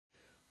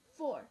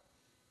4,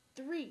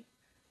 3,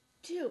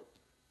 2.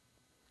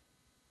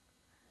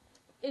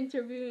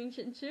 Interviewing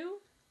Shin-Chu,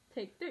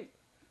 take 3.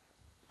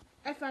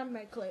 I found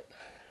my clip.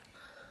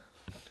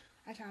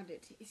 I found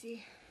it. You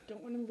see,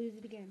 don't want to lose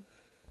it again.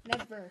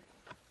 Never.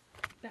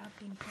 Bad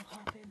things will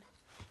happen.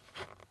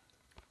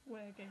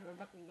 Where okay, we're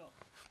about to go.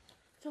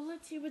 So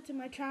let's see what's in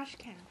my trash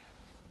can.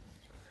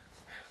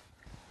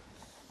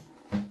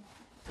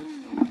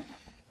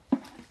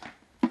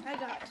 I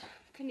got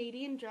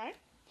Canadian Dry.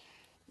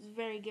 It's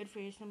very good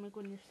for your stomach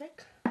when you're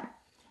sick.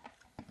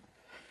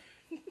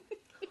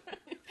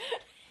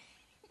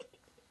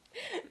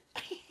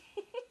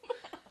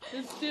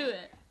 Let's do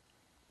it.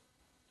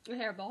 A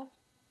hairball.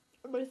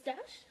 A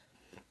mustache.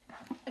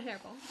 A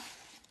hairball.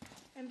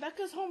 And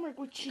Becca's homework,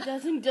 which she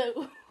doesn't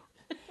do.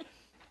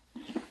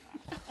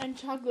 And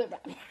chocolate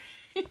wrapper.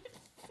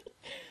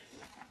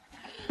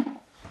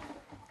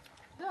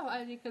 So,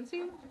 as you can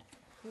see,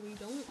 we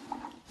don't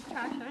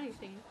trash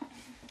anything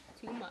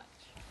too much.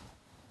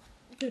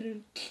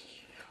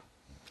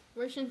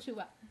 Where's Shin-Chu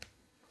at?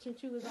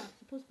 Shin-Chu was not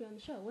supposed to be on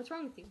the show. What's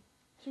wrong with you?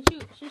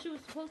 Shin-Chu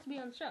was supposed to be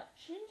on the show.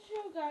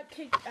 Shin-Chu got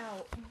kicked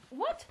out.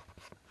 What?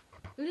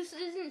 This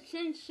isn't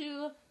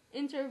Shin-Chu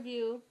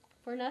interview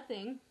for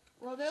nothing.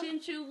 Well,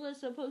 Shin-Chu was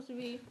supposed to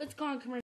be... let's go on commercial.